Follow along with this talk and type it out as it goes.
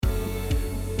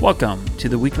Welcome to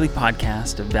the weekly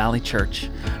podcast of Valley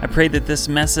Church. I pray that this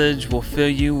message will fill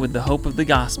you with the hope of the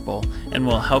gospel and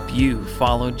will help you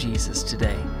follow Jesus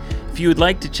today. If you would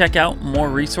like to check out more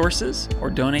resources or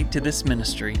donate to this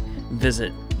ministry,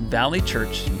 visit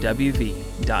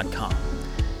valleychurchwv.com.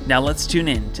 Now let's tune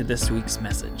in to this week's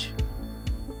message.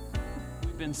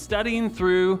 We've been studying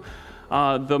through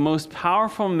the most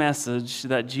powerful message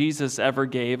that Jesus ever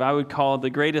gave. I would call it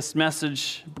the greatest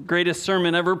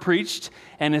sermon ever preached,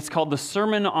 and it's called the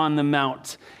Sermon on the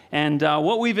Mount. And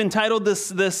what we've entitled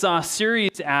this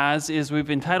series as is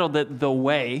we've entitled it The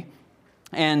Way.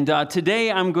 And today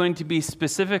I'm going to be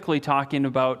specifically talking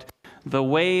about the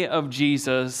way of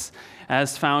Jesus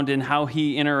as found in how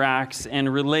he interacts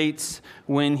and relates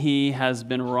when he has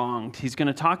been wronged. He's going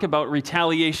to talk about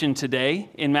retaliation today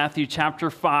in Matthew chapter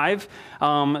 5,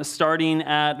 starting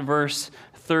at verse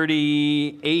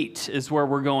 38 is where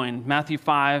we're going. Matthew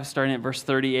 5, starting at verse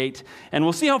 38. And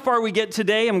we'll see how far we get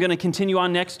today. I'm going to continue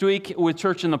on next week with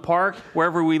Church in the Park,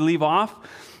 wherever we leave off.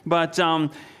 But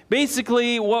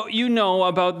basically, what you know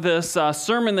about this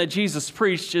sermon that Jesus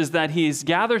preached is that he's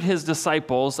gathered his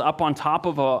disciples up on top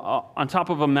of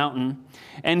a mountain,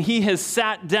 and he has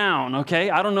sat down. Okay,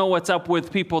 I don't know what's up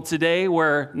with people today,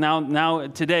 where now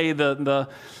today the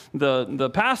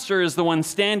pastor is the one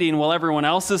standing while everyone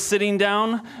else is sitting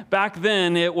down. Back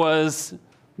then, it was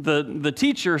the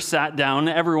teacher sat down,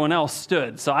 everyone else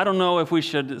stood. So I don't know if we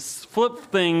should flip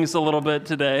things a little bit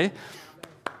today.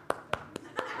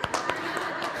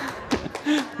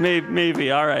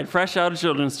 Maybe. All right. Fresh out of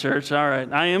children's church. All right.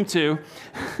 I am too.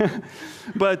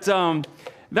 But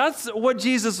that's what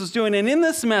Jesus was doing. And in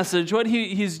this message, what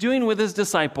he's doing with his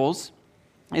disciples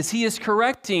is he is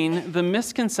correcting the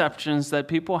misconceptions that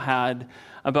people had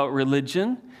about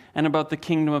religion and about the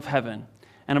kingdom of heaven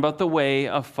and about the way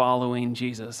of following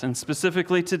Jesus. And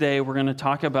specifically today, we're going to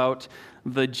talk about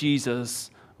the Jesus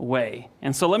way.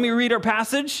 And so let me read our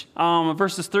passage,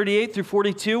 verses 38 through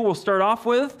 42 we'll start off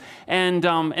with, and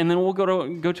then we'll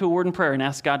go to a word in prayer and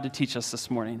ask God to teach us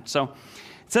this morning. So it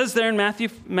says there in Matthew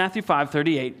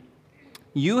 5:38,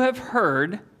 "You have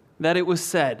heard that it was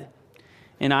said,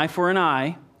 an eye for an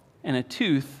eye and a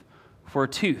tooth for a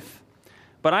tooth.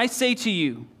 But I say to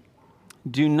you,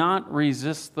 do not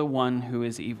resist the one who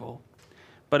is evil.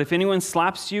 But if anyone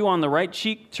slaps you on the right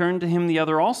cheek, turn to him the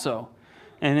other also.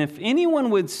 And if anyone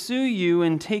would sue you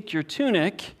and take your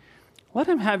tunic, let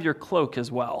him have your cloak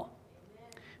as well.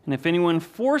 And if anyone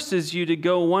forces you to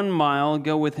go 1 mile,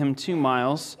 go with him 2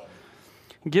 miles.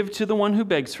 Give to the one who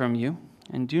begs from you,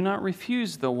 and do not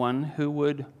refuse the one who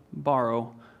would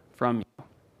borrow from you."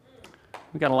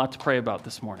 We got a lot to pray about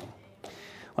this morning.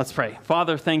 Let's pray.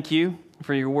 Father, thank you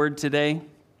for your word today.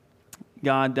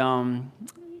 God,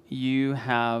 you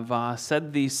have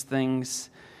said these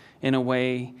things in a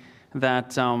way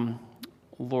that,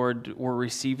 Lord, we're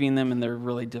receiving them, and they're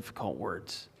really difficult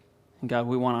words. And God,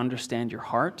 we want to understand your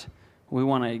heart. We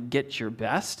want to get your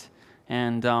best.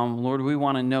 And Lord, we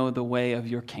want to know the way of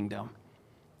your kingdom.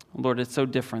 Lord, it's so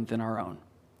different than our own.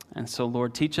 And so,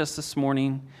 Lord, teach us this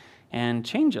morning and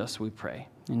change us, we pray.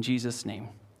 In Jesus' name,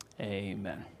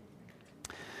 amen.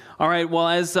 All right, well,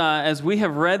 as we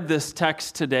have read this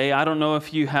text today, I don't know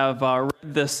if you have read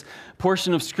this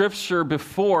portion of Scripture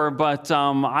before, but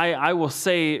I will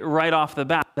say right off the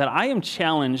bat that I am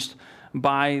challenged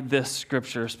by this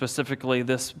Scripture, specifically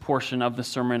this portion of the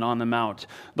Sermon on the Mount.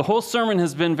 The whole sermon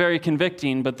has been very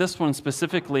convicting, but this one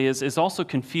specifically is also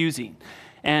confusing.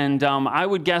 And I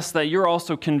would guess that you're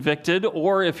also convicted,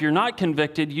 or if you're not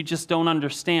convicted, you just don't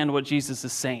understand what Jesus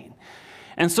is saying.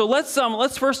 And so let's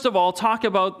first of all talk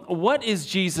about what is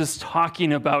Jesus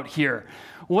talking about here.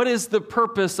 What is the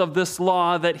purpose of this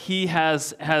law that he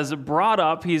has brought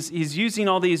up? He's using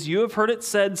all these "you have heard it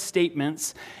said"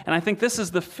 statements, and I think this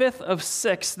is the 5th of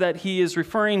 6 that he is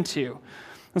referring to.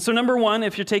 And so number one,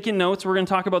 if you're taking notes, we're going to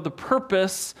talk about the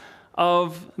purpose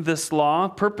of this law,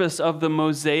 purpose of the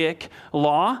Mosaic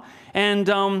law.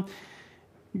 And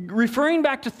referring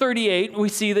back to 38, we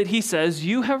see that he says,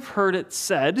 "You have heard it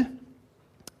said,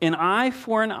 an eye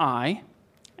for an eye,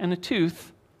 and a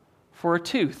tooth for a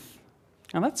tooth."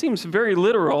 Now that seems very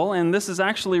literal, and this is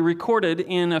actually recorded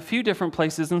in a few different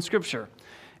places in Scripture.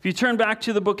 If you turn back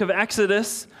to the book of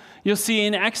Exodus, you'll see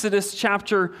in Exodus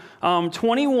chapter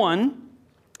 21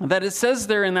 that it says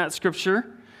there in that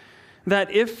Scripture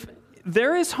that if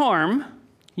there is harm,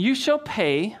 you shall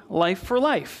pay life for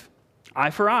life,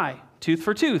 eye for eye, tooth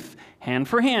for tooth, hand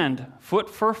for hand, foot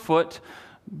for foot,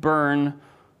 burn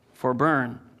for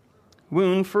burn,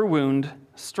 wound for wound,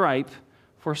 stripe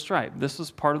for stripe. This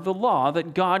was part of the law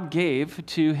that God gave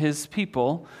to his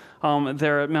people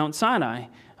there at Mount Sinai.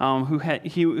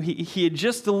 he had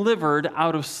just delivered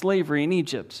out of slavery in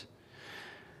Egypt.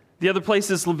 The other place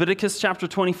is Leviticus chapter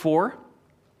 24.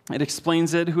 It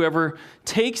explains it. Whoever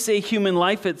takes a human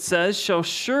life, it says, shall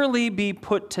surely be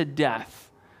put to death.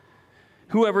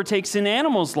 Whoever takes an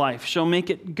animal's life shall make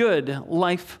it good,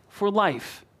 life for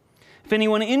life. If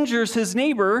anyone injures his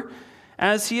neighbor,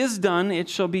 as he has done, it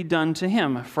shall be done to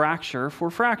him, fracture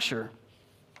for fracture,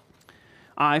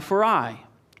 eye for eye,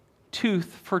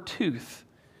 tooth for tooth.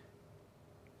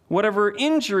 Whatever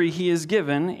injury he is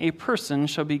given, a person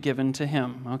shall be given to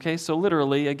him. Okay, so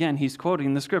literally, again, he's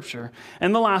quoting the scripture.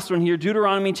 And the last one here,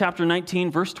 Deuteronomy chapter 19,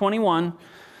 verse 21,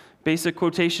 basic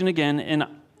quotation again, and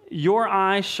your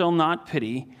eye shall not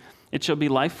pity. It shall be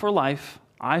life for life,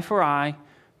 eye for eye,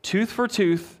 tooth for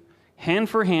tooth, hand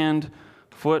for hand,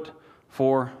 foot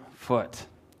for foot.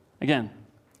 Again,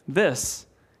 this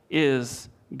is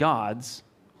God's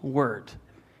word.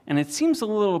 And it seems a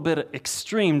little bit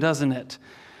extreme, doesn't it?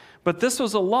 But this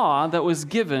was a law that was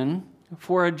given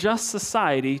for a just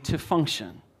society to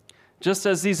function. Just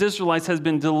as these Israelites had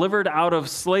been delivered out of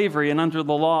slavery and under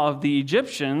the law of the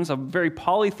Egyptians, a very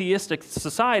polytheistic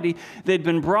society, they'd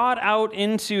been brought out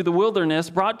into the wilderness,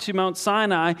 brought to Mount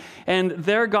Sinai, and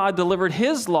there God delivered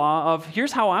his law of,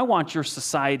 here's how I want your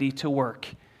society to work.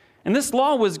 And this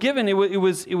law was given, it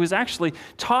was actually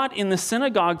taught in the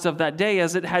synagogues of that day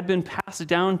as it had been passed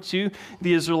down to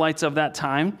the Israelites of that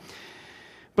time.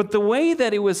 But the way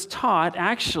that it was taught,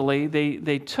 actually,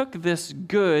 they took this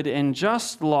good and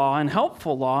just law and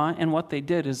helpful law, and what they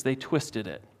did is they twisted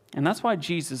it. And that's why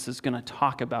Jesus is going to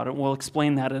talk about it. We'll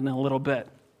explain that in a little bit.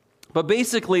 But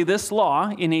basically, this law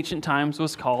in ancient times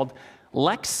was called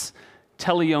lex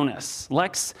talionis.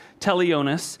 Lex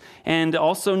talionis, and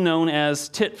also known as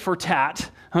tit for tat,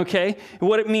 okay?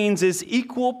 What it means is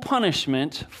equal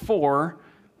punishment for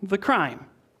the crime.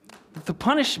 The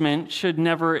punishment should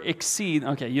never exceed,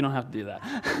 okay, you don't have to do that.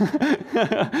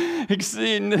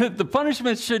 The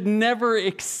punishment should never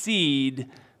exceed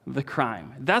the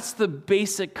crime. That's the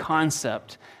basic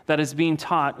concept that is being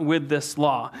taught with this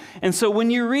law. And so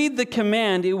when you read the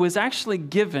command, it was actually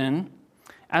given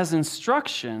as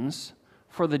instructions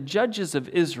for the judges of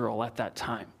Israel at that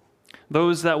time.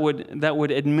 Those that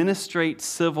would administrate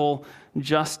civil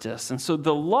justice. And so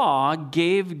the law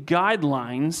gave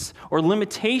guidelines or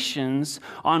limitations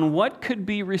on what could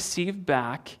be received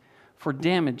back for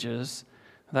damages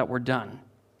that were done.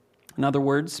 In other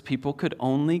words, people could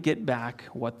only get back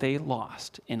what they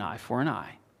lost, an eye for an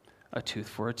eye, a tooth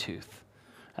for a tooth.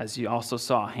 As you also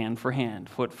saw, hand for hand,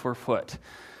 foot for foot.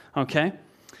 Okay?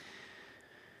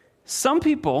 Some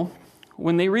people,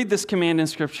 when they read this command in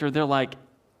Scripture, they're like,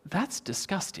 that's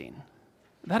disgusting.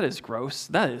 That is gross.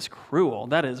 That is cruel.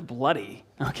 That is bloody.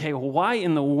 Okay, why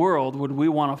in the world would we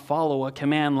want to follow a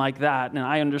command like that? And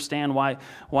I understand why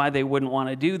they wouldn't want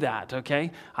to do that,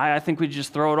 okay? I think we'd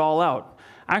just throw it all out.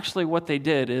 Actually, what they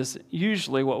did is,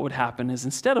 usually what would happen is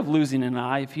instead of losing an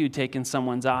eye, if you had taken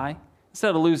someone's eye,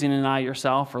 instead of losing an eye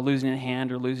yourself or losing a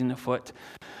hand or losing a foot,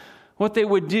 what they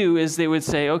would do is they would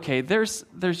say, okay, there's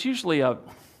usually a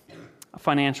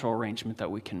financial arrangement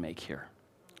that we can make here.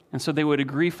 And so they would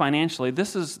agree financially,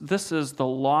 this is the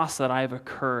loss that I've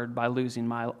occurred by losing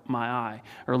my eye,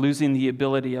 or losing the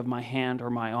ability of my hand or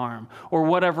my arm, or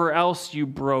whatever else you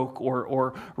broke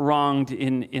or wronged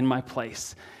in my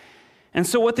place. And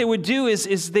so what they would do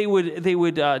is they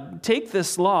would take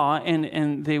this law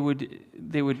and they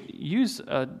would use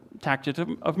a tactic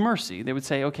of mercy. They would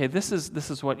say, okay, this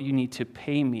is what you need to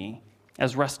pay me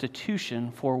as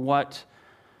restitution for what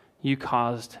you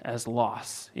caused as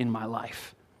loss in my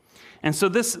life. And so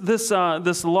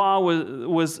this law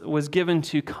was given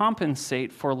to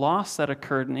compensate for loss that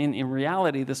occurred. And in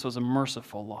reality, this was a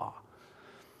merciful law,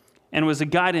 and was a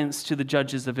guidance to the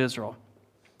judges of Israel.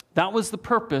 That was the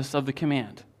purpose of the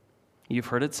command. You've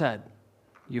heard it said.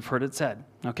 You've heard it said.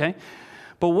 Okay.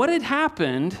 But what had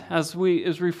happened, as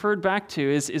referred back to,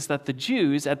 is that the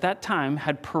Jews at that time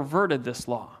had perverted this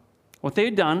law. What they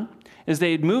had done is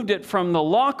they had moved it from the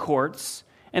law courts,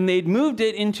 and they'd moved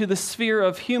it into the sphere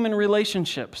of human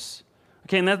relationships.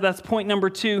 Okay, and that's point number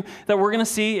 2 that we're going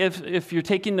to see. If you're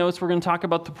taking notes, we're going to talk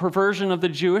about the perversion of the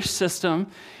Jewish system.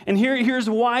 And here's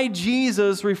why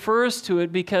Jesus refers to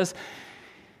it, because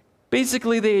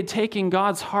basically they had taken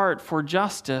God's heart for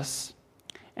justice,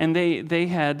 and they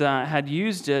had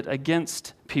used it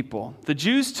against people. The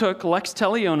Jews took lex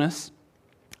talionis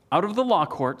out of the law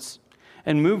courts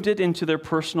and moved it into their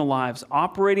personal lives,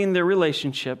 operating their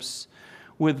relationships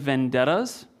with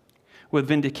vendettas, with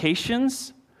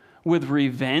vindications, with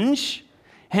revenge,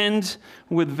 and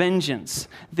with vengeance.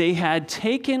 They had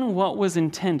taken what was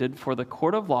intended for the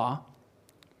court of law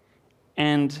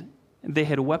and they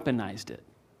had weaponized it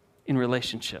in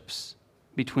relationships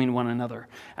between one another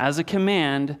as a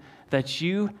command that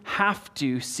you have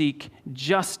to seek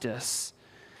justice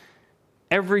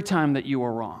every time that you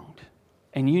are wronged.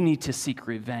 And you need to seek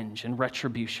revenge and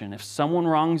retribution. If someone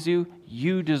wrongs you,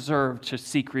 you deserve to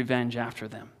seek revenge after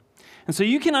them. And so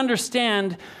you can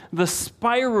understand the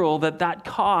spiral that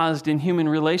caused in human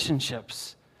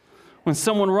relationships. When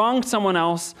someone wronged someone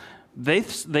else,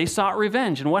 they sought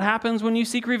revenge. And what happens when you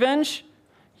seek revenge?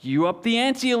 You up the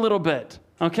ante a little bit,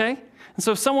 okay? And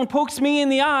so if someone pokes me in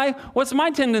the eye, what's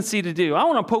my tendency to do? I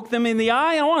want to poke them in the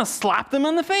eye, and I want to slap them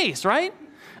in the face, right?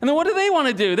 And then what do they want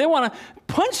to do? They want to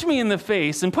punch me in the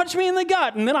face and punch me in the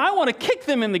gut, and then I want to kick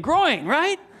them in the groin,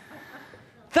 right?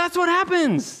 That's what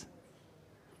happens.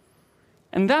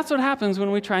 And that's what happens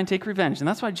when we try and take revenge. And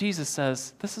that's why Jesus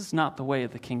says, this is not the way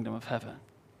of the kingdom of heaven.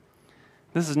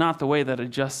 This is not the way that a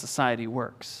just society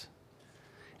works.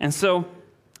 And so,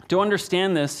 to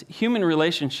understand this, human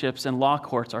relationships and law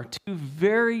courts are two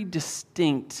very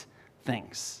distinct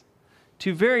things.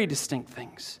 Two very distinct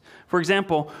things. For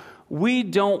example, we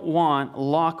don't want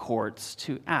law courts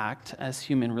to act as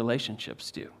human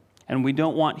relationships do. And we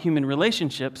don't want human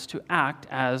relationships to act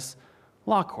as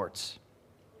law courts.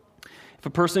 If a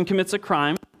person commits a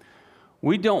crime,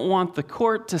 we don't want the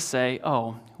court to say,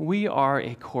 oh, we are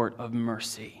a court of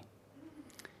mercy.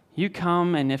 You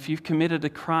come, and if you've committed a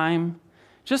crime,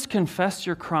 just confess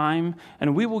your crime,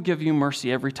 and we will give you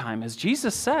mercy every time. As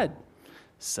Jesus said,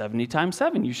 70 times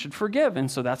 7, you should forgive.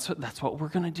 And so that's what we're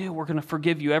going to do. We're going to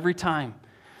forgive you every time.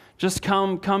 Just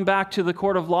come back to the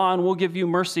court of law, and we'll give you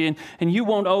mercy, and you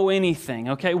won't owe anything,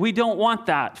 okay? We don't want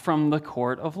that from the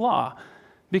court of law.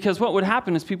 Because what would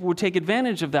happen is people would take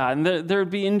advantage of that, and there'd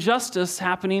be injustice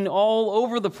happening all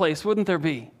over the place, wouldn't there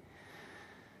be?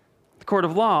 The court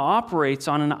of law operates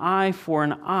on an eye for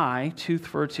an eye, tooth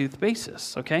for a tooth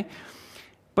basis, okay?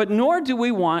 But nor do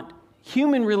we want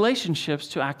human relationships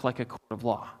to act like a court of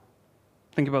law.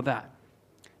 Think about that.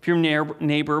 If your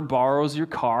neighbor borrows your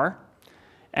car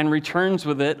and returns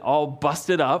with it all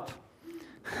busted up,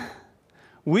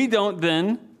 we don't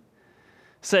then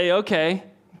say, okay,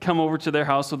 come over to their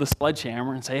house with a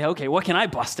sledgehammer and say, okay, what can I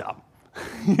bust up?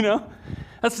 You know?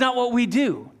 That's not what we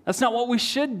do. That's not what we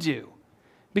should do.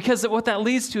 Because what that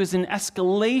leads to is an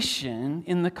escalation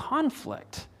in the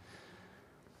conflict.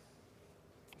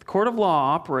 The court of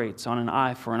law operates on an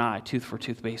eye for an eye, tooth for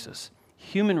tooth basis.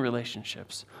 Human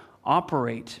relationships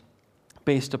operate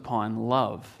based upon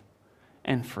love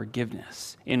and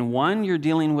forgiveness. In one, you're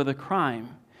dealing with a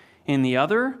crime. In the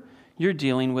other, you're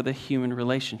dealing with a human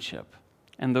relationship.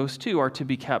 And those two are to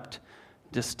be kept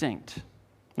distinct.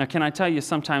 Now, can I tell you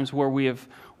sometimes where we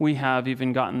have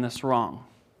even gotten this wrong?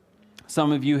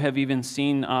 Some of you have even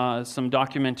seen some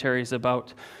documentaries about,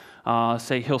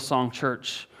 say, Hillsong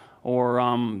Church or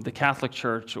the Catholic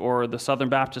Church or the Southern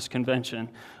Baptist Convention,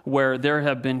 where there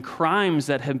have been crimes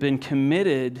that have been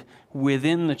committed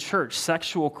within the church,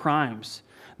 sexual crimes,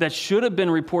 that should have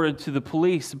been reported to the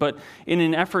police, but in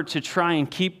an effort to try and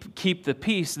keep the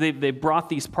peace, they brought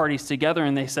these parties together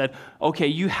and they said, okay,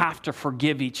 you have to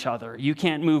forgive each other. You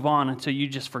can't move on until you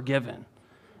just forgiven.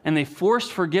 And they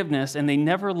forced forgiveness, and they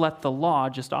never let the law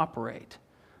just operate.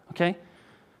 Okay?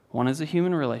 One is a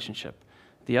human relationship.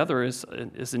 The other is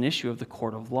an issue of the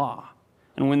court of law.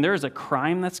 And when there's a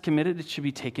crime that's committed, it should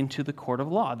be taken to the court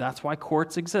of law. That's why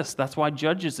courts exist. That's why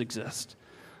judges exist.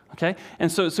 Okay?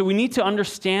 And so we need to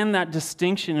understand that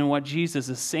distinction in what Jesus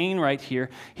is saying right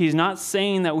here. He's not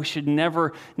saying that we should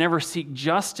never seek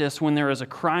justice when there is a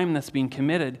crime that's being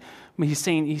committed. But he's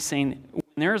saying when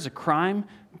there is a crime,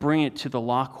 bring it to the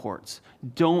law courts.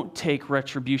 Don't take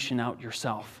retribution out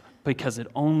yourself, because it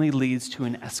only leads to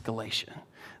an escalation.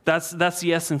 That's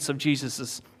the essence of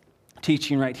Jesus'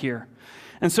 teaching right here.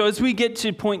 And so as we get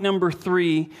to point number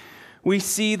 3, we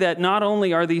see that not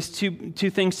only are these two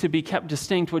things to be kept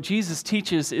distinct, what Jesus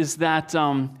teaches is that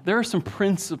there are some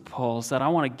principles that I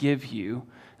want to give you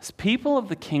as people of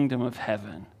the kingdom of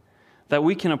heaven that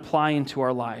we can apply into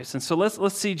our lives. And so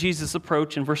let's see Jesus'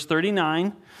 approach in verse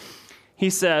 39. He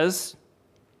says,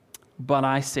 but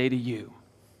I say to you,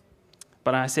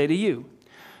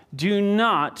 do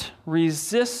not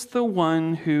resist the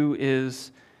one who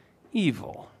is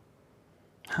evil.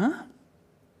 Huh?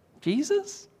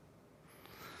 Jesus?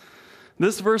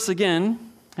 This verse,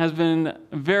 again, has been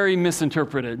very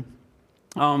misinterpreted.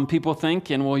 People think,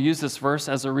 and we'll use this verse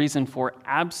as a reason for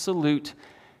absolute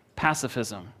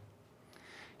pacifism.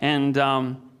 And,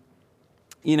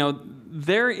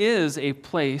 there is a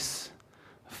place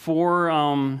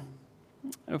for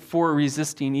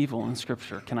resisting evil in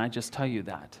Scripture. Can I just tell you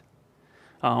that?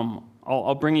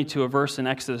 I'll bring you to a verse in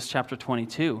Exodus chapter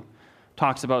 22.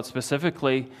 Talks about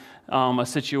specifically a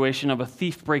situation of a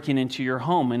thief breaking into your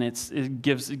home, and it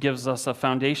gives us a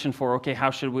foundation for, okay,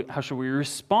 how should we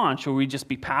respond? Should we just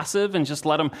be passive and just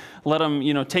let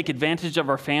them take advantage of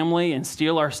our family and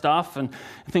steal our stuff and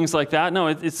things like that? No,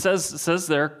 it says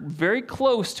there, very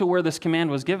close to where this command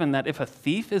was given, that if a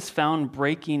thief is found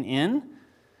breaking in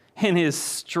and is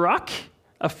struck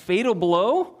a fatal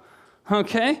blow,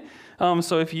 okay.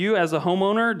 So if you, as a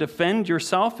homeowner, defend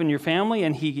yourself and your family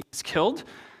and he is killed,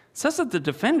 it says that the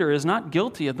defender is not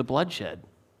guilty of the bloodshed.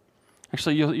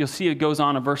 Actually, you'll see it goes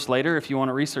on a verse later if you want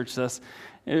to research this.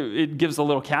 It gives a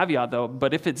little caveat, though.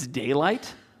 But if it's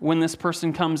daylight when this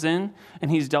person comes in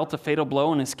and he's dealt a fatal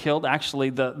blow and is killed,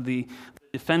 actually the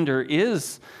defender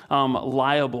is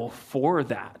liable for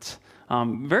that.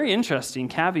 Very interesting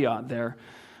caveat there.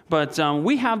 But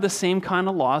we have the same kind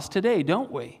of laws today,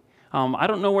 don't we? I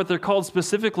don't know what they're called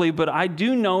specifically, but I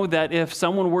do know that if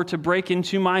someone were to break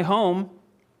into my home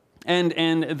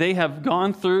and they have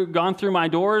gone through my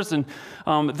doors, and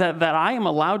that I am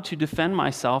allowed to defend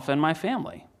myself and my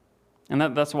family. And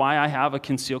that's why I have a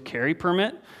concealed carry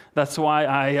permit. That's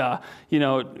why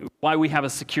why we have a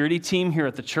security team here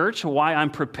at the church, why I'm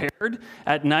prepared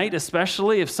at night,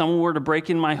 especially if someone were to break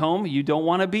in my home. You don't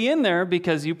want to be in there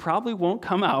because you probably won't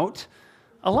come out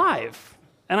alive.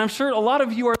 And I'm sure a lot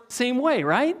of you are the same way,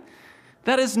 right?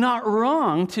 That is not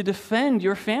wrong to defend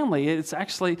your family. It's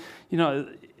actually,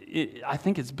 I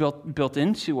think it's built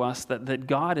into us that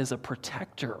God is a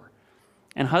protector.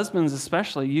 And husbands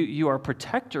especially, you are a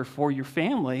protector for your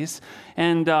families.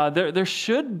 And there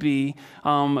should be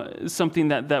something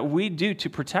that we do to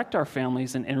protect our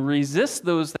families and resist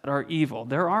those that are evil.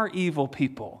 There are evil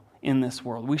people in this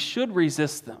world. We should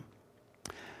resist them.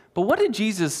 But what did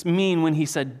Jesus mean when he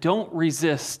said, don't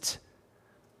resist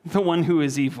the one who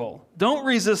is evil? Don't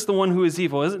resist the one who is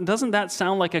evil. Doesn't that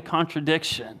sound like a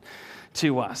contradiction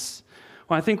to us?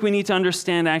 Well, I think we need to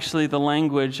understand actually the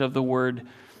language of the word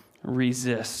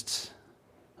resist.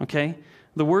 Okay?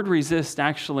 The word resist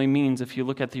actually means, if you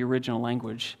look at the original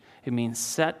language, it means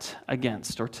set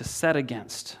against or to set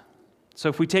against. So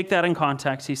if we take that in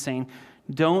context, he's saying,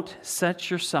 don't set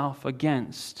yourself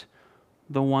against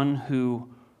the one who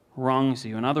wrongs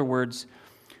you. In other words,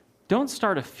 don't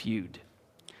start a feud.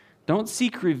 Don't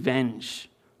seek revenge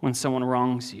when someone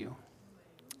wrongs you.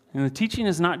 And the teaching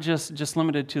is not just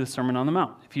limited to the Sermon on the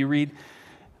Mount. If you read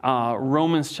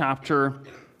Romans chapter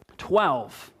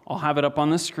 12, I'll have it up on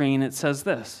the screen, it says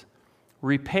this: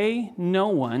 repay no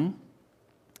one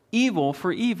evil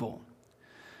for evil,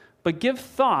 but give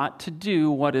thought to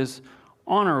do what is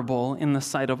honorable in the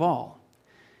sight of all.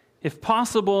 If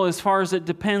possible, as far as it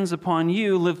depends upon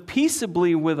you, live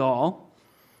peaceably with all.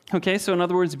 Okay, so in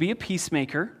other words, be a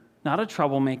peacemaker, not a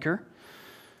troublemaker.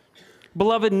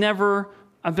 Beloved, never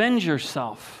avenge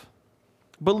yourself,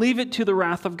 but leave it to the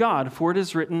wrath of God, for it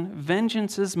is written,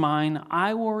 vengeance is mine,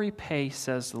 I will repay,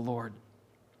 says the Lord.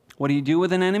 What do you do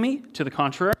with an enemy? To the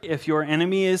contrary, if your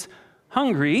enemy is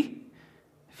hungry,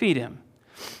 feed him.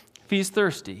 If he's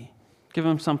thirsty, give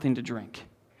him something to drink.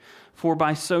 For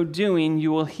by so doing,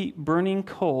 you will heap burning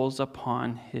coals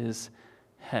upon his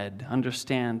head.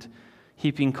 Understand,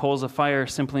 heaping coals of fire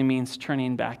simply means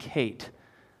turning back hate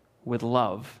with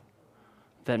love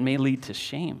that may lead to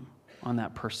shame on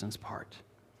that person's part.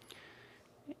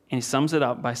 And he sums it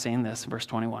up by saying this, verse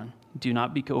 21, do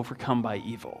not be overcome by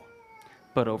evil,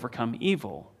 but overcome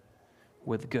evil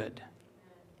with good.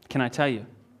 Can I tell you,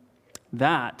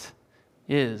 that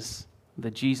is the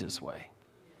Jesus way.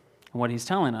 And what he's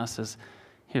telling us is,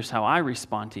 here's how I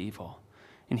respond to evil.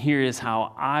 And here is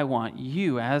how I want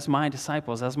you, as my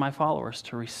disciples, as my followers,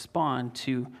 to respond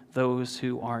to those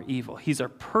who are evil. He's our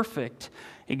perfect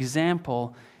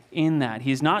example in that.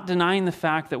 He's not denying the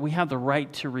fact that we have the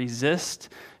right to resist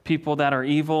people that are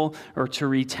evil or to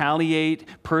retaliate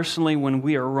personally when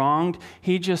we are wronged.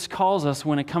 He just calls us,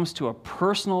 when it comes to a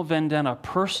personal vendetta,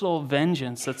 personal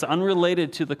vengeance that's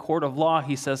unrelated to the court of law,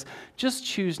 he says, just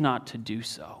choose not to do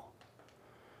so.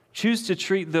 Choose to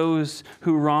treat those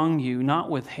who wrong you not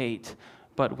with hate,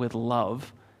 but with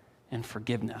love and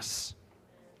forgiveness.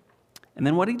 And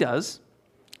then what he does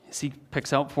is he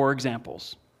picks out 4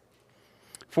 examples.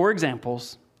 4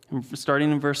 examples,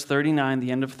 starting in verse 39,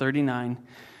 the end of 39,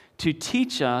 to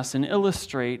teach us and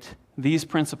illustrate these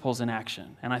principles in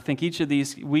action. And I think each of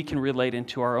these we can relate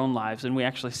into our own lives, and we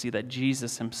actually see that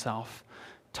Jesus himself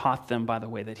taught them by the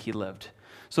way that he lived.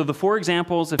 So the 4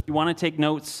 examples, if you want to take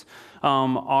notes,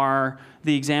 are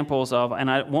the examples of,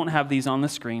 and I won't have these on the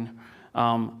screen,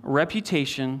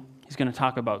 reputation. He's going to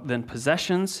talk about then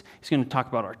possessions. He's going to talk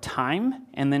about our time.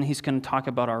 And then he's going to talk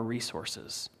about our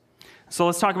resources. So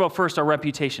let's talk about first our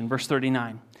reputation. Verse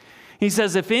 39. He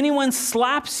says, if anyone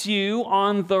slaps you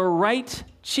on the right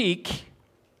cheek,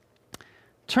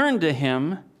 turn to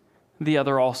him the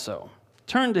other also.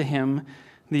 Turn to him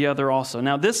the other also.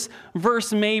 Now, this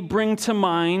verse may bring to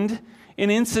mind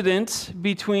an incident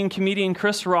between comedian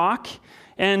Chris Rock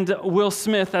and Will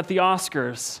Smith at the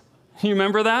Oscars. You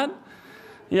remember that?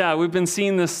 Yeah, we've been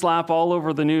seeing this slap all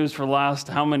over the news for the last,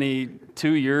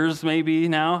 2 years maybe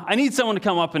now? I need someone to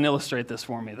come up and illustrate this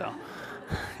for me, though.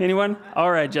 Anyone?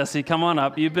 All right, Jesse, come on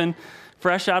up. You've been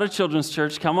fresh out of children's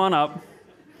church. Come on up.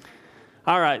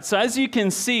 All right, so as you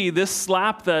can see, this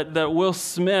slap that Will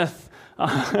Smith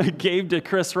gave to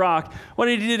Chris Rock, what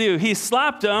did he do? He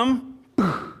slapped him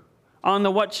on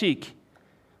the what cheek?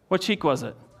 What cheek was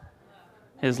it?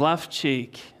 His left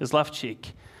cheek. His left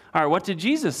cheek. All right, what did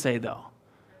Jesus say, though?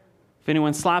 If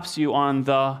anyone slaps you on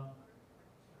the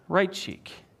right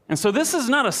cheek. And so this is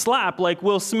not a slap like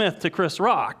Will Smith to Chris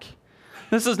Rock.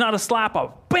 This is not a slap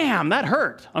of, bam, that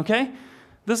hurt, okay?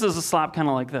 This is a slap kind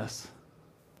of like this,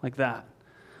 like that.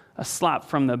 A slap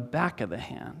from the back of the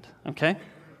hand, okay?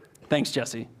 Thanks,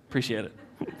 Jesse. Appreciate it.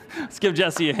 Let's give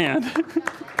Jesse a hand.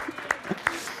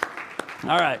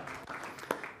 All right.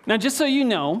 Now, just so you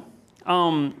know,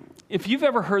 if you've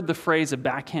ever heard the phrase a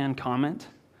backhand comment,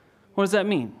 what does that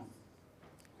mean?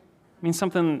 It means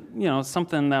something,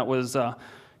 something that was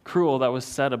cruel that was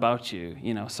said about you,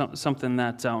 something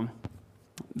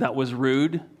that was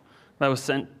rude, that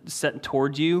was set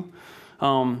toward you.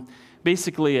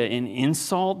 Basically an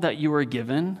insult that you were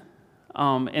given.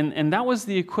 And that was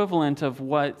the equivalent of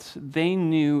what they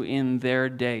knew in their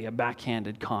day, a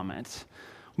backhanded comment.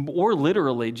 Or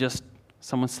literally just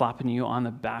someone slapping you on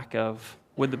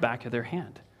with the back of their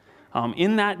hand.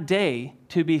 In that day,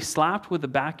 to be slapped with the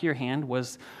back of your hand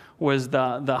was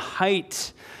the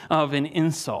height of an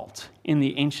insult in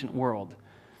the ancient world.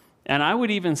 And I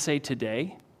would even say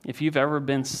today, if you've ever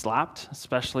been slapped,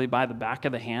 especially by the back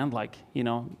of the hand, like,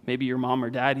 maybe your mom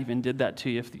or dad even did that to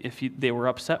you if they were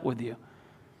upset with you.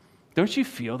 Don't you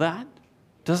feel that?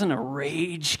 Doesn't a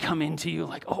rage come into you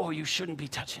like, oh, you shouldn't be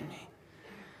touching me?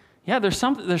 Yeah, there's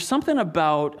something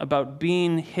about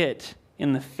being hit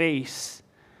in the face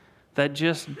that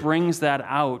just brings that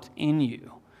out in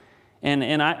you.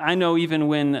 And I know even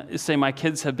when, say, my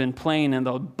kids have been playing and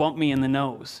they'll bump me in the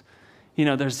nose,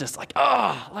 there's just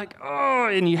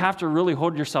and you have to really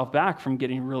hold yourself back from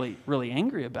getting really, really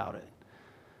angry about it.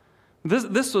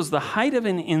 This was the height of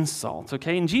an insult,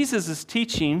 okay? And Jesus is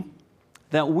teaching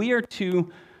that we are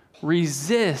to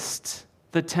resist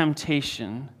the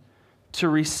temptation to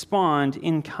respond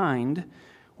in kind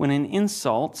when an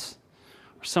insult,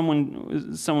 or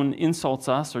someone insults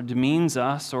us or demeans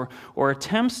us or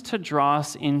attempts to draw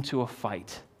us into a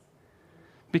fight.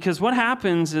 Because what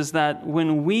happens is that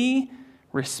when we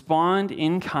respond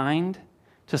in kind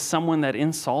to someone that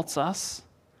insults us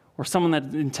or someone that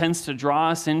intends to draw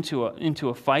us into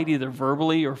a fight, either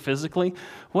verbally or physically,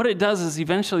 what it does is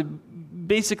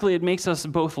basically it makes us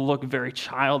both look very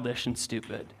childish and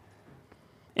stupid.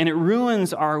 And it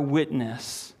ruins our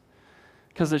witness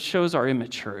because it shows our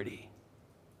immaturity.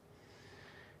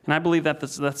 And I believe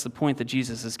that's the point that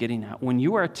Jesus is getting at. When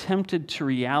you are tempted to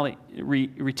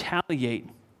retaliate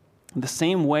the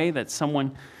same way that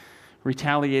someone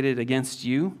retaliated against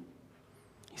you,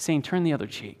 he's saying, turn the other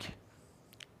cheek.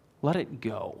 Let it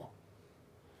go.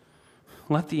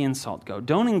 Let the insult go.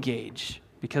 Don't engage,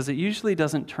 because it usually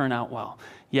doesn't turn out well.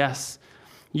 Yes,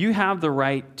 you have the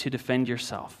right to defend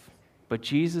yourself, but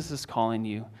Jesus is calling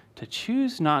you to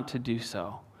choose not to do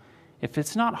so if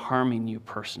it's not harming you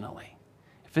personally.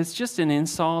 If it's just an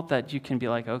insult that you can be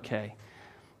like, okay,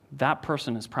 that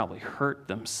person has probably hurt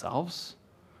themselves.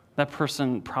 That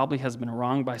person probably has been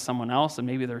wronged by someone else, and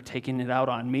maybe they're taking it out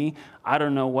on me. I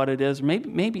don't know what it is.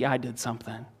 Maybe I did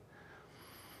something.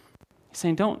 He's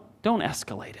saying, don't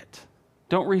escalate it.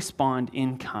 Don't respond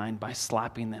in kind by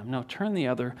slapping them. No, turn the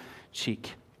other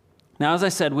cheek. Now, as I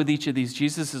said, with each of these,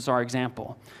 Jesus is our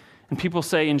example. And people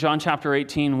say in John chapter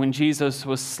 18, when Jesus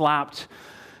was slapped,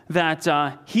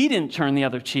 that he didn't turn the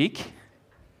other cheek.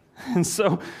 And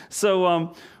so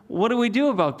what do we do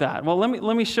about that? Well,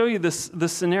 let me show you this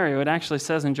scenario. It actually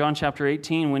says in John chapter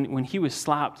 18, when he was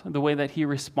slapped, the way that he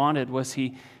responded was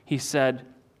he said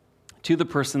to the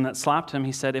person that slapped him,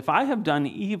 he said, if I have done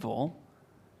evil,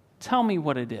 tell me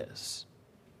what it is.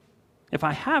 If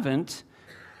I haven't,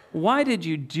 why did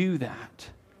you do that?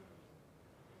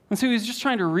 And so he was just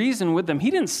trying to reason with them.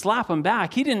 He didn't slap them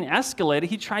back. He didn't escalate it.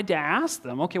 He tried to ask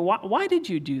them, okay, why did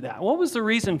you do that? What was the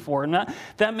reason for it? And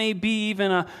that may be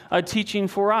even a teaching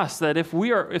for us, that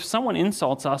if someone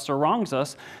insults us or wrongs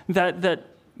us, that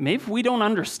maybe if we don't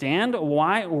understand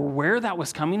why or where that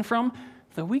was coming from,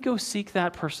 that we go seek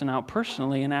that person out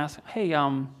personally and ask, hey,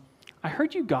 I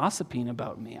heard you gossiping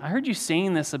about me. I heard you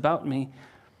saying this about me.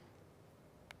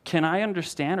 Can I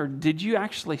understand, or did you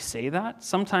actually say that?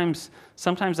 Sometimes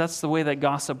that's the way that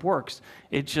gossip works.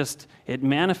 It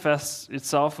manifests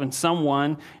itself in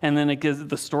someone, and then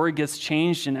the story gets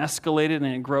changed and escalated, and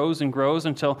it grows and grows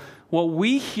until what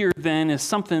we hear then is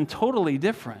something totally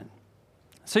different.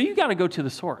 So you got to go to the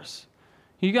source.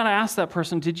 You got to ask that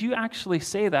person, did you actually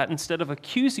say that, instead of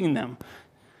accusing them?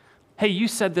 Hey, you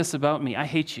said this about me. I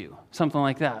hate you. Something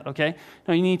like that, okay?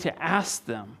 No, you need to ask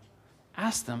them.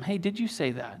 Ask them, hey, did you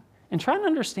say that? And try to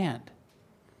understand.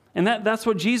 And that's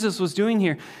what Jesus was doing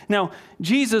here. Now,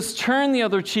 Jesus turned the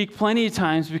other cheek plenty of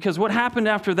times, because what happened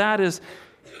after that is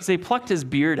they plucked his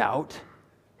beard out.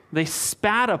 They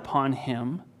spat upon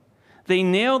him. They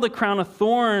nailed the crown of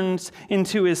thorns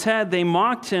into his head. They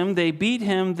mocked him. They beat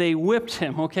him. They whipped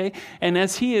him, okay? And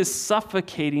as he is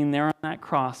suffocating there on that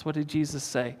cross, what did Jesus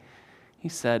say? He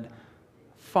said,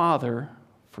 Father,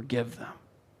 forgive them,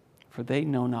 for they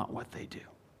know not what they do.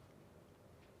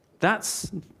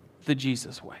 That's the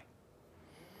Jesus way.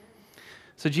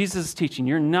 So Jesus is teaching,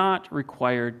 you're not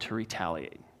required to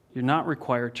retaliate. You're not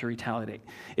required to retaliate.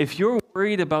 If you're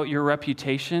worried about your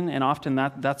reputation, and often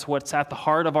that's what's at the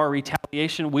heart of our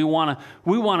retaliation, we want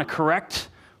to correct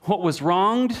what was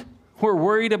wronged. We're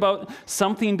worried about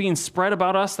something being spread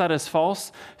about us that is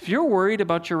false. If you're worried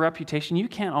about your reputation, you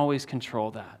can't always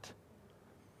control that.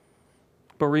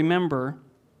 But remember,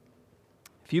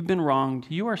 if you've been wronged,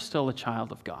 you are still a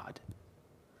child of God.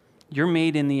 You're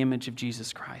made in the image of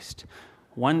Jesus Christ.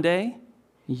 One day,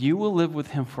 you will live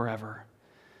with him forever,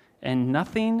 and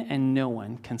nothing and no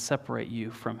one can separate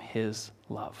you from his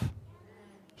love.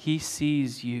 He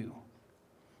sees you.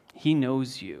 He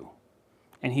knows you,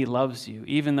 and he loves you,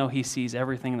 even though he sees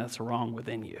everything that's wrong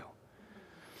within you.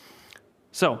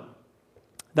 So,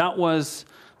 that was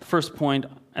the first point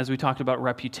as we talked about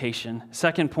reputation.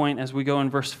 Second point, as we go in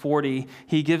verse 40,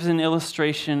 he gives an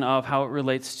illustration of how it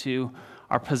relates to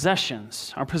our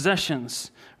possessions. Our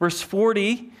possessions. Verse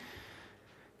 40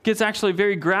 gets actually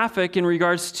very graphic in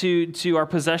regards to our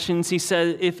possessions. He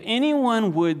said, if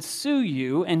anyone would sue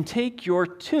you and take your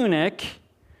tunic,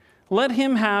 let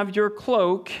him have your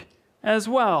cloak as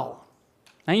well.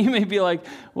 Now you may be like,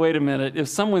 wait a minute, if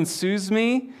someone sues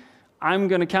me, I'm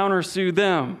going to countersue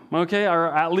them, okay?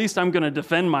 Or at least I'm going to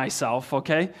defend myself,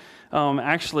 okay?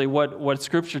 Actually, what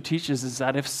Scripture teaches is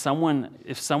that if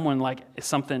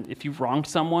you've wronged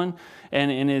someone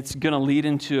and it's going to lead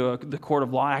into the court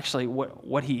of law, actually,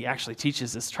 what he actually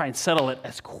teaches is try and settle it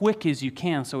as quick as you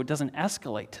can so it doesn't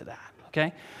escalate to that,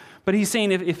 okay? But he's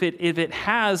saying if it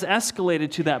has escalated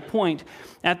to that point,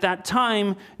 at that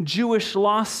time, Jewish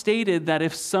law stated that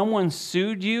if someone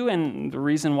sued you, and the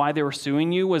reason why they were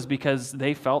suing you was because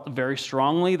they felt very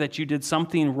strongly that you did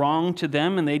something wrong to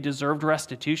them and they deserved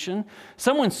restitution.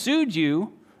 Someone sued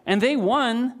you and they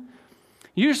won.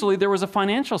 Usually there was a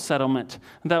financial settlement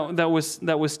that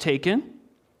was taken,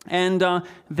 and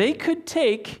they could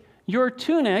take your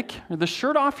tunic, or the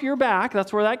shirt off your back,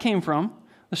 that's where that came from,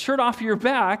 the shirt off your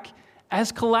back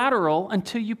as collateral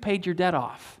until you paid your debt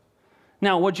off.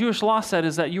 Now, what Jewish law said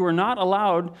is that you were not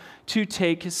allowed to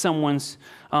take someone's,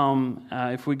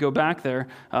 if we go back there,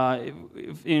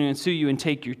 and sue you and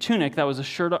take your tunic, that was a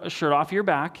shirt off your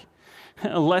back.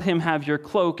 Let him have your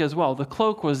cloak as well. The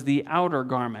cloak was the outer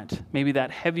garment, maybe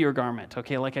that heavier garment,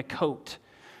 okay, like a coat.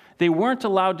 They weren't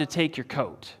allowed to take your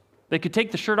coat. They could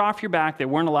take the shirt off your back. They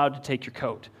weren't allowed to take your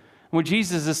coat. What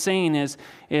Jesus is saying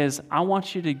is, I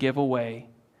want you to give away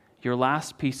your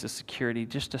last piece of security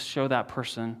just to show that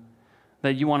person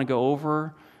that you want to go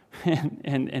over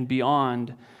and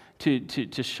beyond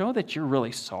to show that you're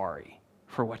really sorry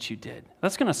for what you did.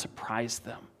 That's going to surprise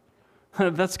them.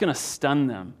 That's going to stun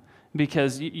them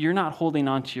because you're not holding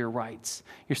on to your rights.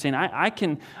 You're saying, I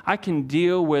can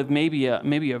deal with maybe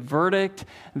a verdict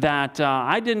that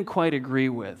I didn't quite agree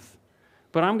with,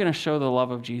 but I'm going to show the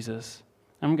love of Jesus.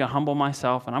 I'm going to humble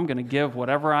myself, and I'm going to give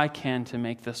whatever I can to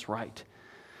make this right.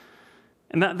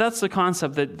 And that's the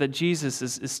concept that Jesus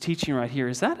is teaching right here.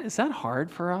 Is that hard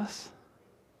for us?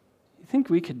 You think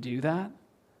we could do that?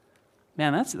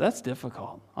 Man, that's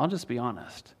difficult. I'll just be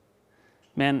honest.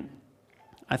 Man,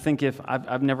 I think if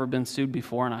I've never been sued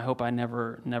before, and I hope I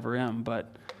never am,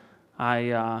 but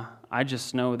I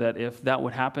just know that if that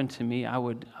would happen to me, I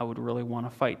would really want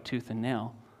to fight tooth and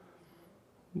nail.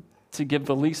 to give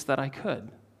the least that I could.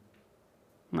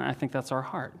 And I think that's our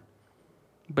heart.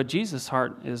 But Jesus'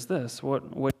 heart is this.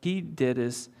 What he did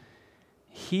is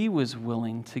he was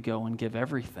willing to go and give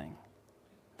everything.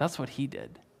 That's what he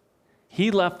did.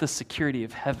 He left the security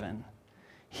of heaven.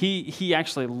 He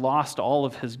actually lost all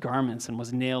of his garments and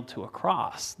was nailed to a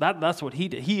cross. That's what he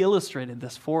did. He illustrated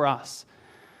this for us.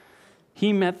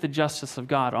 He met the justice of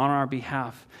God on our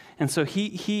behalf. And so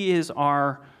he is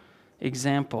our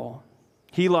example.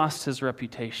 He lost his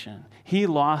reputation. He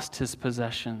lost his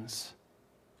possessions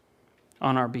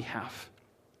on our behalf.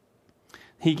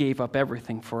 He gave up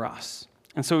everything for us.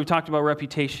 And so we've talked about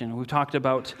reputation. We've talked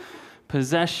about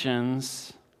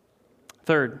possessions.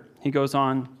 Third, he goes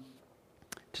on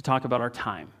to talk about our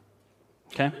time.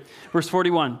 Okay? Verse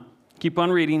 41. Keep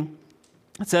on reading.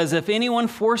 It says, if anyone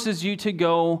forces you to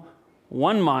go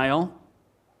 1 mile,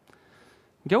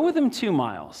 go with him 2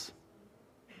 miles.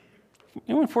 If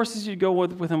anyone forces you to go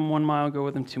with him 1 mile, go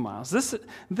with him 2 miles. This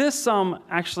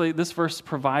verse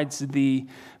provides the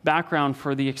background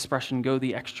for the expression, go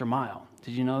the extra mile.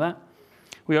 Did you know that?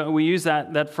 We use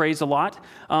that phrase a lot.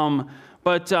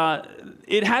 But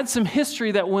it had some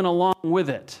history that went along with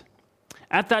it.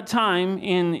 At that time,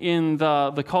 in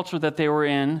the culture that they were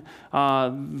in,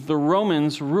 the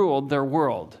Romans ruled their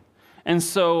world. And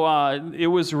so it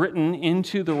was written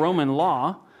into the Roman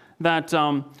law that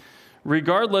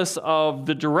regardless of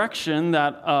the direction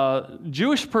that a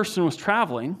Jewish person was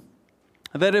traveling,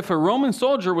 that if a Roman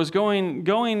soldier was going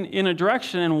in a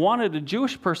direction and wanted a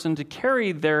Jewish person to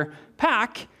carry their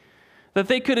pack, that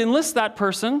they could enlist that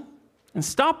person and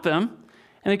stop them,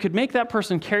 and they could make that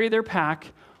person carry their pack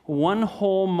 1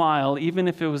 whole mile, even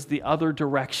if it was the other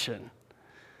direction.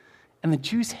 And the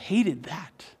Jews hated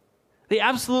that. They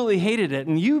absolutely hated it.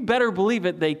 And you better believe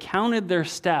it, they counted their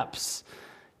steps,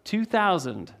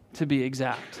 2,000 to be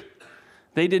exact.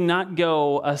 They did not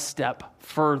go a step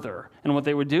further. And what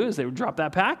they would do is they would drop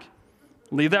that pack,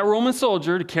 leave that Roman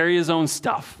soldier to carry his own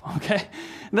stuff, okay?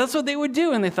 And that's what they would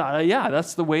do. And they thought, yeah,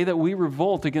 that's the way that we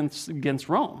revolt against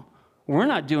Rome. We're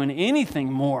not doing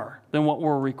anything more than what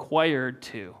we're required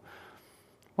to.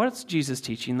 What's Jesus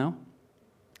teaching, though?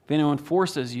 If anyone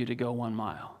forces you to go 1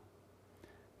 mile,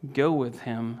 go with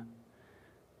him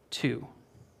 2.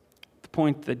 The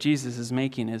point that Jesus is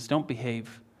making is don't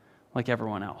behave like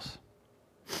everyone else.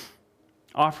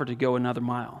 Offer to go another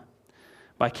mile.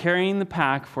 By carrying the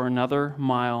pack for another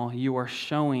mile, you are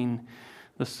showing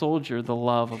the soldier the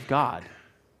love of God.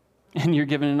 And you're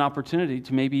given an opportunity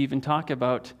to maybe even talk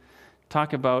about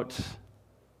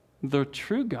the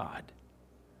true God,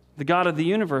 the God of the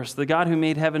universe, the God who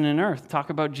made heaven and earth. Talk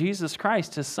about Jesus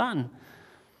Christ, his son.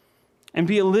 And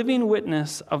be a living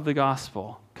witness of the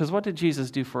gospel. Because what did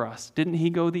Jesus do for us? Didn't he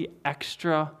go the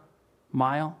extra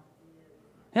mile?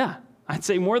 Yeah, I'd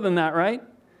say more than that, right?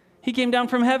 He came down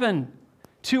from heaven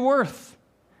to earth.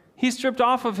 He stripped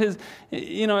off of his,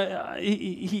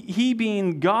 he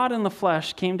being God in the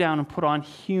flesh, came down and put on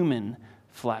human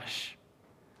flesh.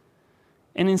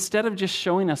 And instead of just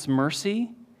showing us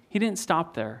mercy, he didn't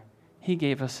stop there. He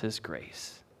gave us his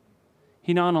grace.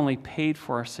 He not only paid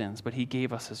for our sins, but he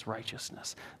gave us his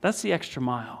righteousness. That's the extra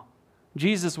mile.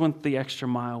 Jesus went the extra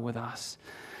mile with us.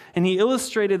 And he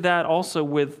illustrated that also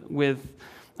with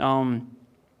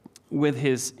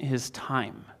his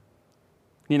time.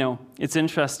 You know, it's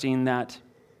interesting that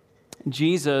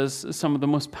Jesus, some of the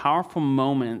most powerful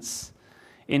moments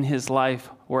in his life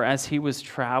were as he was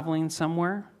traveling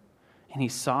somewhere and he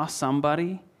saw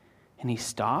somebody and he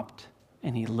stopped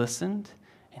and he listened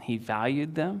and he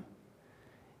valued them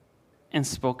and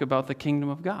spoke about the kingdom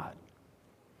of God.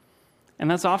 And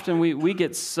that's often we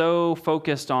get so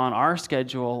focused on our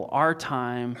schedule, our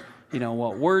time,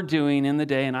 what we're doing in the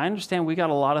day. And I understand we got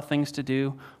a lot of things to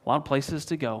do, a lot of places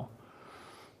to go.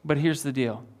 But here's the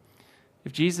deal.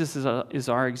 If Jesus is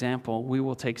our example, we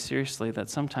will take seriously that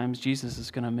sometimes Jesus is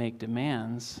going to make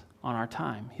demands on our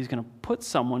time. He's going to put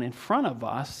someone in front of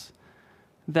us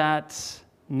that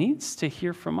needs to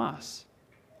hear from us,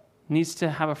 needs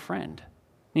to have a friend,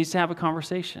 needs to have a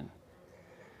conversation.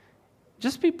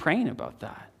 Just be praying about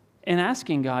that and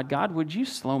asking God, would you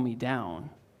slow me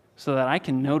down so that I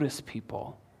can notice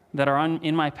people that are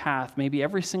in my path maybe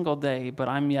every single day, but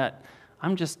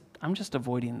I'm just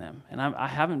avoiding them, and I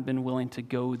haven't been willing to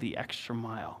go the extra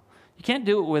mile. You can't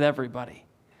do it with everybody,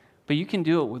 but you can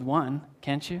do it with one,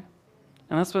 can't you?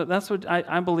 And that's what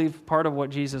I believe part of what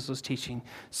Jesus was teaching.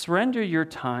 Surrender your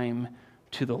time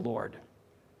to the Lord.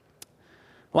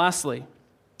 Lastly,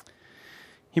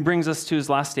 he brings us to his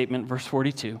last statement, verse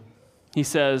 42. He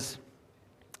says,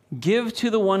 "Give to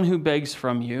the one who begs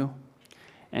from you,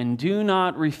 and do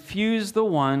not refuse the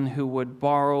one who would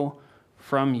borrow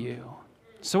from you.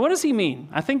 So what does he mean?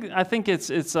 I think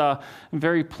it's a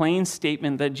very plain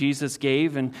statement that Jesus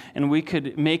gave, and we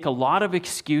could make a lot of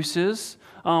excuses,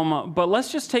 but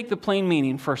let's just take the plain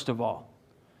meaning first of all.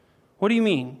 What do you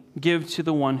mean, give to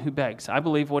the one who begs? I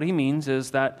believe what he means is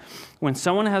that when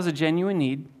someone has a genuine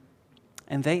need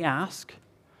and they ask,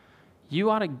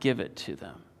 you ought to give it to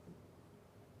them.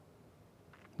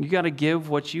 You got to give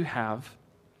what you have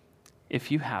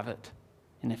if you have it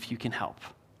and if you can help.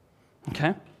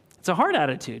 Okay? It's a hard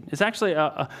attitude. It's actually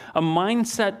a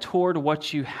mindset toward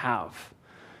what you have,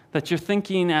 that you're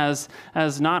thinking as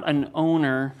not an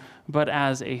owner, but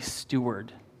as a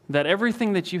steward, that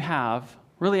everything that you have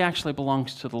really actually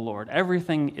belongs to the Lord.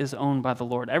 Everything is owned by the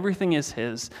Lord. Everything is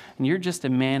his, and you're just a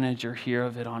manager here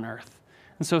of it on earth.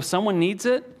 And so if someone needs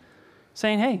it,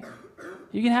 saying, hey,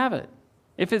 you can have it.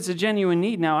 If it's a genuine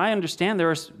need. Now, I understand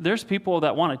there's people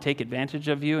that want to take advantage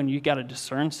of you, and you got to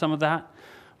discern some of that.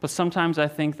 But sometimes I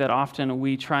think that often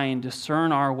we try and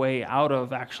discern our way out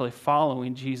of actually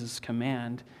following Jesus'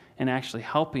 command and actually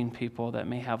helping people that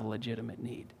may have a legitimate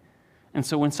need. And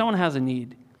so when someone has a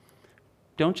need,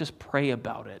 don't just pray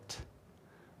about it,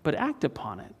 but act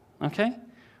upon it, okay?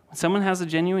 When someone has a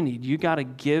genuine need, you got to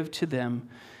give to them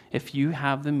if you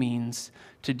have the means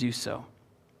to do so.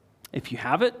 If you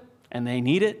have it and they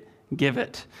need it, give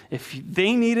it. If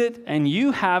they need it and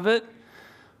you have it,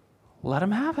 let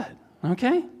them have it,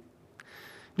 okay?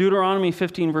 Deuteronomy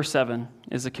 15, verse 7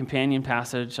 is a companion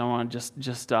passage. I want to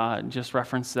just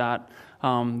reference that.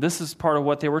 This is part of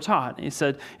what they were taught. He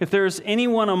said, if there's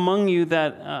anyone among you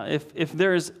that, if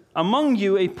there's among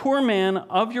you a poor man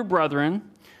of your brethren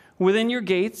within your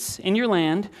gates in your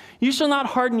land, you shall not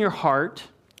harden your heart,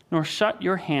 nor shut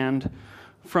your hand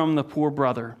from the poor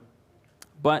brother,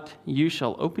 but you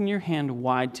shall open your hand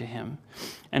wide to him,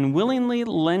 and willingly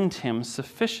lend him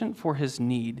sufficient for his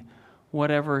need,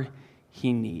 whatever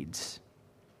he needs.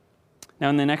 Now,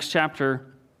 in the next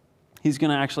chapter, he's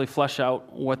going to actually flesh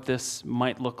out what this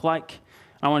might look like.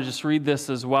 I want to just read this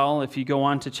as well. If you go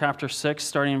on to chapter 6,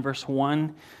 starting in verse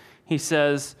 1, he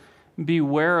says,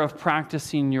 beware of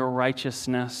practicing your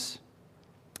righteousness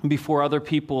before other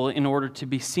people in order to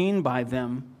be seen by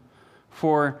them,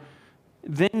 for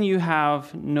then you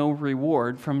have no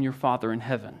reward from your Father in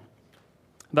heaven.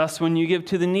 Thus, when you give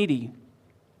to the needy,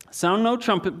 sound no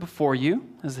trumpet before you,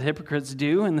 as the hypocrites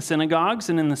do in the synagogues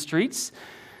and in the streets,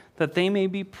 that they may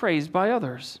be praised by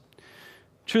others.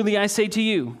 Truly I say to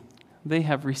you, they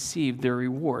have received their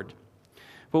reward.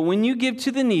 But when you give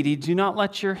to the needy, do not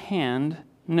let your hand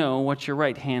know what your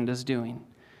right hand is doing,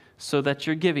 so that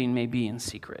your giving may be in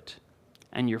secret.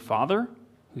 And your Father,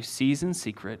 who sees in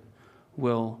secret,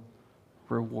 will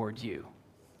reward you.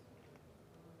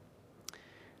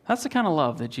 That's the kind of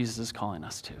love that Jesus is calling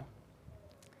us to.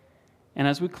 And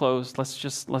as we close, let's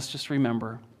just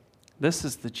remember, this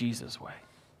is the Jesus way.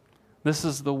 This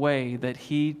is the way that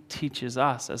he teaches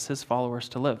us as his followers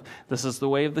to live. This is the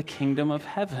way of the kingdom of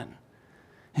heaven.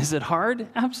 Is it hard?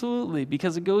 Absolutely,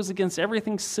 because it goes against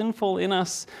everything sinful in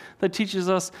us that teaches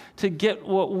us to get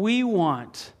what we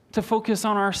want, to focus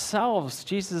on ourselves.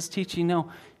 Jesus is teaching,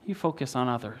 no, you focus on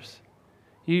others.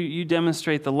 You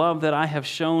demonstrate the love that I have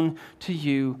shown to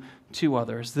you to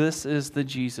others. This is the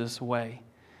Jesus way.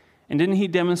 And didn't he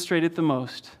demonstrate it the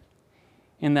most?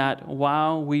 In that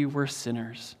while we were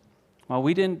sinners, while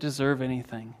we didn't deserve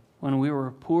anything, when we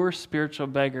were poor spiritual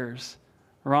beggars,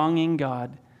 wronging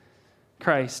God,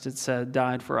 Christ, it said,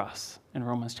 died for us in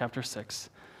Romans chapter 6,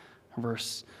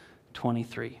 verse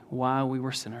 23. While we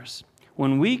were sinners,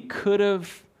 when we could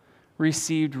have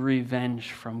received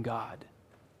revenge from God,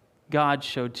 God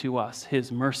showed to us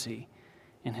his mercy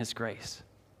and his grace.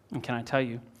 And can I tell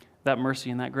you, that mercy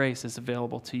and that grace is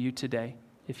available to you today.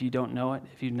 If you don't know it,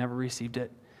 if you've never received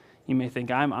it, you may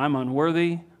think, I'm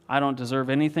unworthy. I don't deserve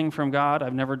anything from God.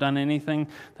 I've never done anything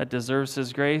that deserves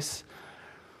his grace.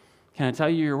 Can I tell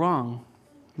you you're wrong?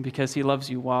 Because he loves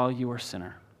you while you are a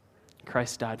sinner.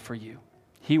 Christ died for you.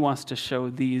 He wants to show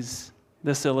this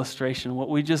illustration, what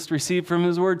we just received from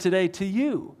his word today, to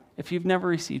you, if you've never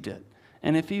received it.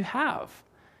 And if you have,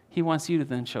 he wants you to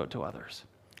then show it to others.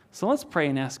 So let's pray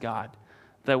and ask God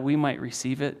that we might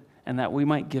receive it and that we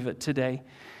might give it today.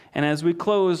 And as we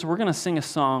close, we're going to sing a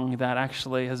song that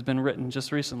actually has been written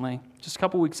just recently, just a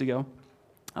couple weeks ago,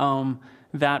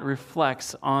 that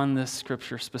reflects on this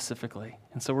scripture specifically.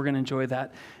 And so we're going to enjoy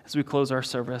that as we close our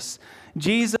service.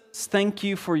 Jesus, thank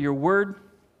you for your word.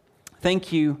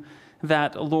 Thank you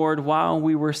that, Lord, while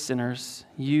we were sinners,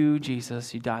 you,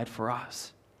 Jesus, you died for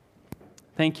us.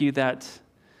 Thank you that,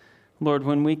 Lord,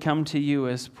 when we come to you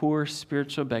as poor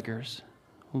spiritual beggars,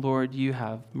 Lord, you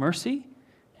have mercy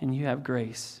and you have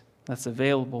grace. that's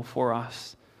available for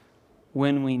us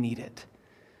when we need it.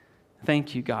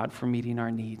 Thank you, God, for meeting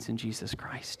our needs in Jesus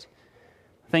Christ.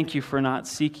 Thank you for not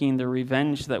seeking the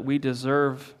revenge that we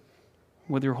deserve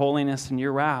with your holiness and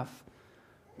your wrath,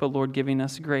 but, Lord, giving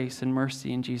us grace and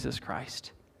mercy in Jesus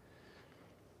Christ.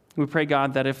 We pray,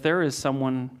 God, that if there is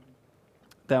someone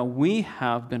that we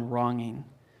have been wronging,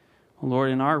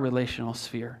 Lord, in our relational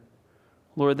sphere,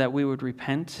 Lord, that we would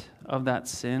repent of that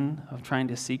sin of trying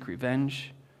to seek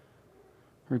revenge,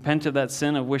 repent of that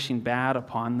sin of wishing bad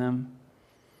upon them,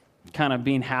 kind of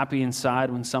being happy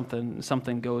inside when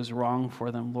something goes wrong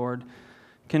for them. Lord,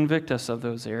 convict us of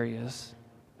those areas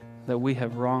that we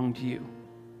have wronged you.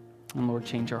 And Lord,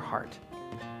 change our heart.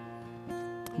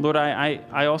 Lord,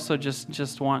 I also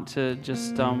just want to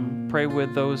pray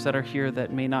with those that are here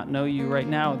that may not know you right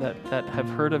now, that have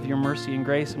heard of your mercy and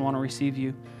grace and want to receive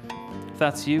you. If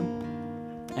that's you,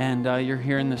 and you're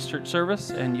here in this church service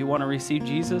and you want to receive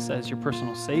Jesus as your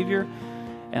personal Savior,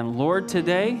 and Lord,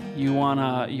 today you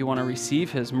wanna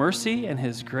receive His mercy and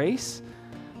His grace,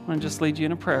 I want to just lead you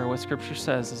in a prayer. What Scripture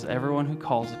says is everyone who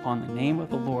calls upon the name of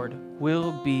the Lord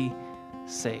will be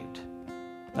saved.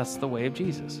 That's the way of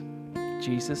Jesus.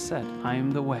 Jesus said, I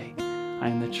am the way, I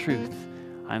am the truth,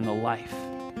 I am the life.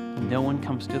 No one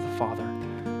comes to the Father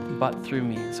but through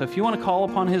me. So if you want to call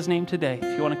upon His name today,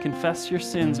 if you want to confess your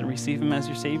sins and receive Him as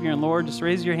your Savior and Lord, just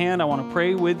raise your hand. I want to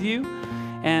pray with you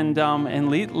and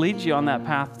lead you on that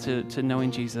path to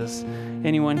knowing Jesus.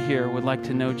 Anyone here would like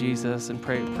to know Jesus and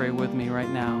pray with me right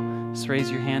now, just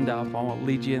raise your hand up. I want to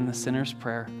lead you in the sinner's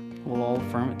prayer. We'll all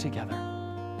affirm it together.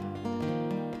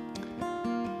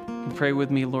 And pray with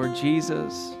me, Lord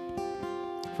Jesus,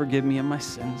 forgive me of my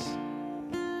sins.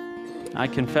 I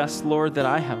confess, Lord, that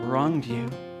I have wronged you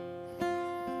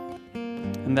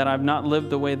and that I've not lived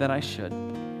the way that I should.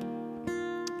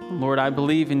 Lord, I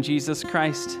believe in Jesus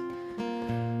Christ,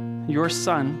 your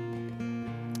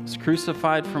Son, was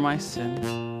crucified for my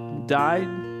sin, died,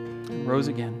 and rose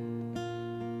again.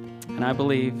 And I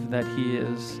believe that He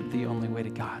is the only way to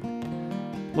God.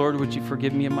 Lord, would you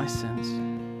forgive me of my sins?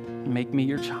 Make me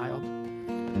your child.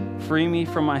 Free me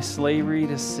from my slavery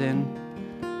to sin.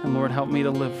 And Lord, help me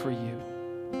to live for you.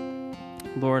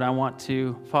 Lord, I want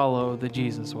to follow the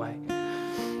Jesus way.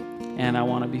 And I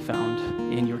want to be found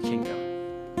in your kingdom.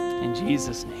 In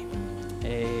Jesus' name,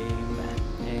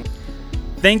 amen.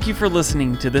 Thank you for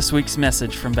listening to this week's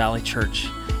message from Valley Church.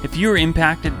 If you were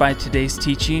impacted by today's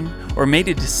teaching or made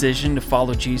a decision to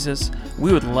follow Jesus,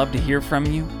 we would love to hear from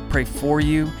you, pray for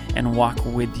you, and walk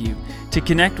with you. To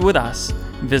connect with us,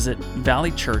 visit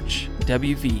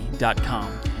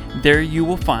valleychurchwv.com. There you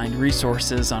will find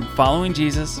resources on following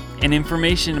Jesus and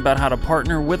information about how to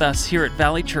partner with us here at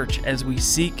Valley Church as we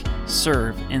seek,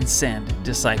 serve, and send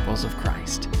disciples of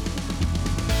Christ.